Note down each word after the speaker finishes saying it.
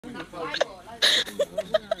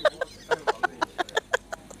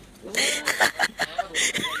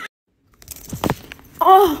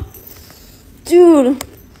Oh, dude,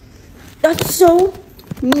 that's so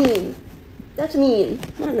mean. That's mean.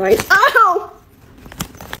 Not nice. Ow!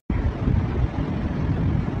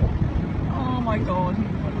 Oh my god.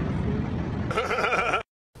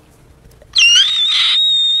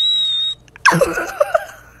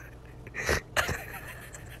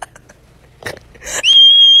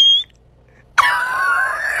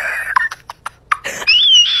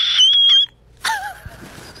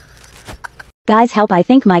 Guys, help, I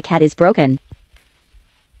think my cat is broken.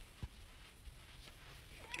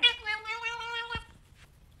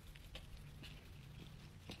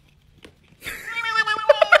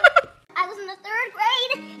 I was in the 3rd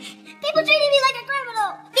grade. People treated me like a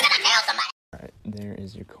criminal because I killed somebody. Alright, there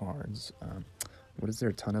is your cards. What is there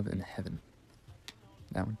a ton of in heaven?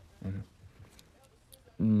 That one?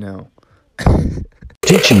 No.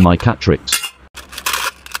 Teaching my cat tricks.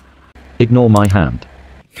 Ignore my hand.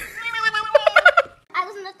 I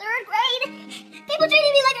was in the 3rd grade. People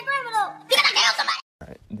treated me like a criminal because I killed somebody.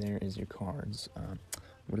 Alright, there is your cards.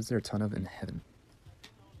 What is there a ton of in heaven?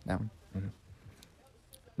 That one?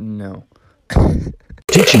 No.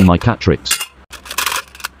 Teaching my cat tricks.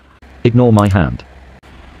 Ignore my hand.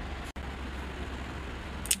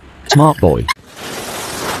 Smart boy.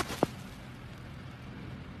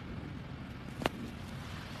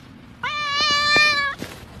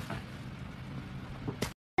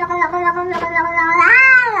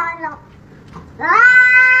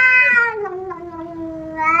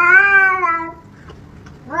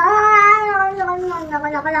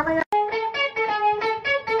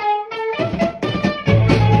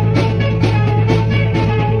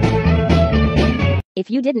 If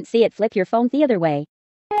you didn't see it, flip your phone the other way.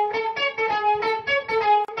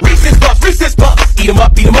 Recess buff, eat 'em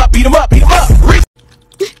up, beat 'em up, beat 'em up, beat 'em up.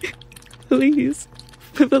 Please,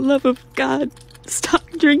 for the love of God, stop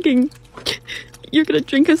drinking. You're gonna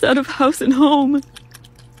drink us out of house and home.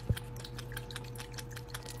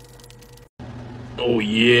 Oh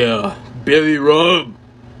yeah, belly rub.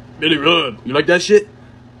 Belly rub. You like that shit?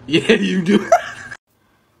 Yeah, you do.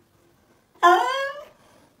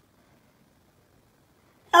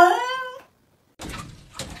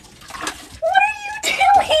 What are you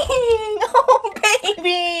doing? Oh,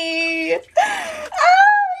 baby.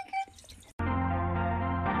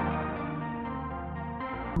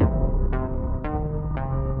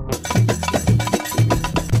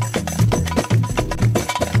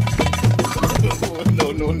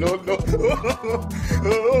 No.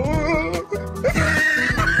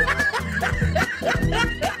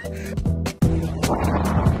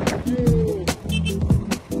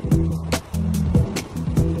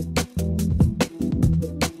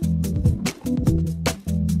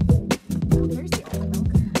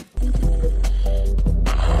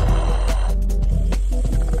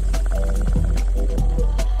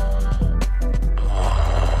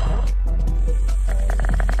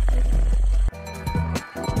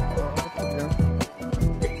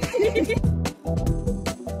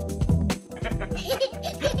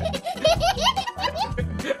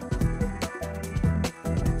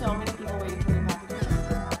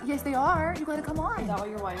 Yes, they are. You gotta come on. Is that why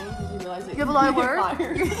you're whining? Did you realize that You have a lot of work?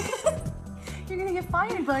 You're gonna get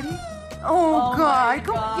fired, buddy. Oh, God.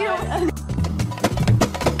 Come, you know.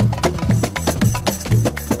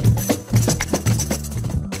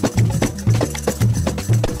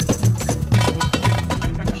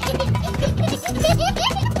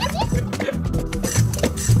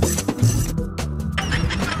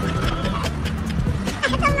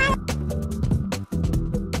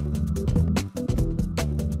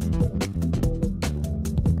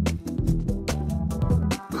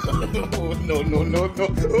 No.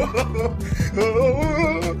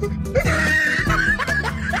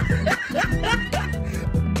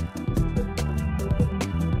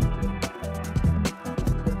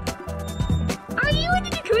 Are you in the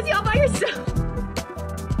jacuzzi all by yourself?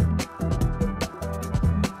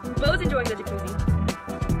 Mo's enjoying the jacuzzi.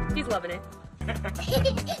 He's loving it.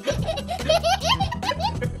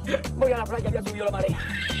 Voy a la playa, ya subió la marea.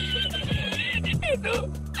 No.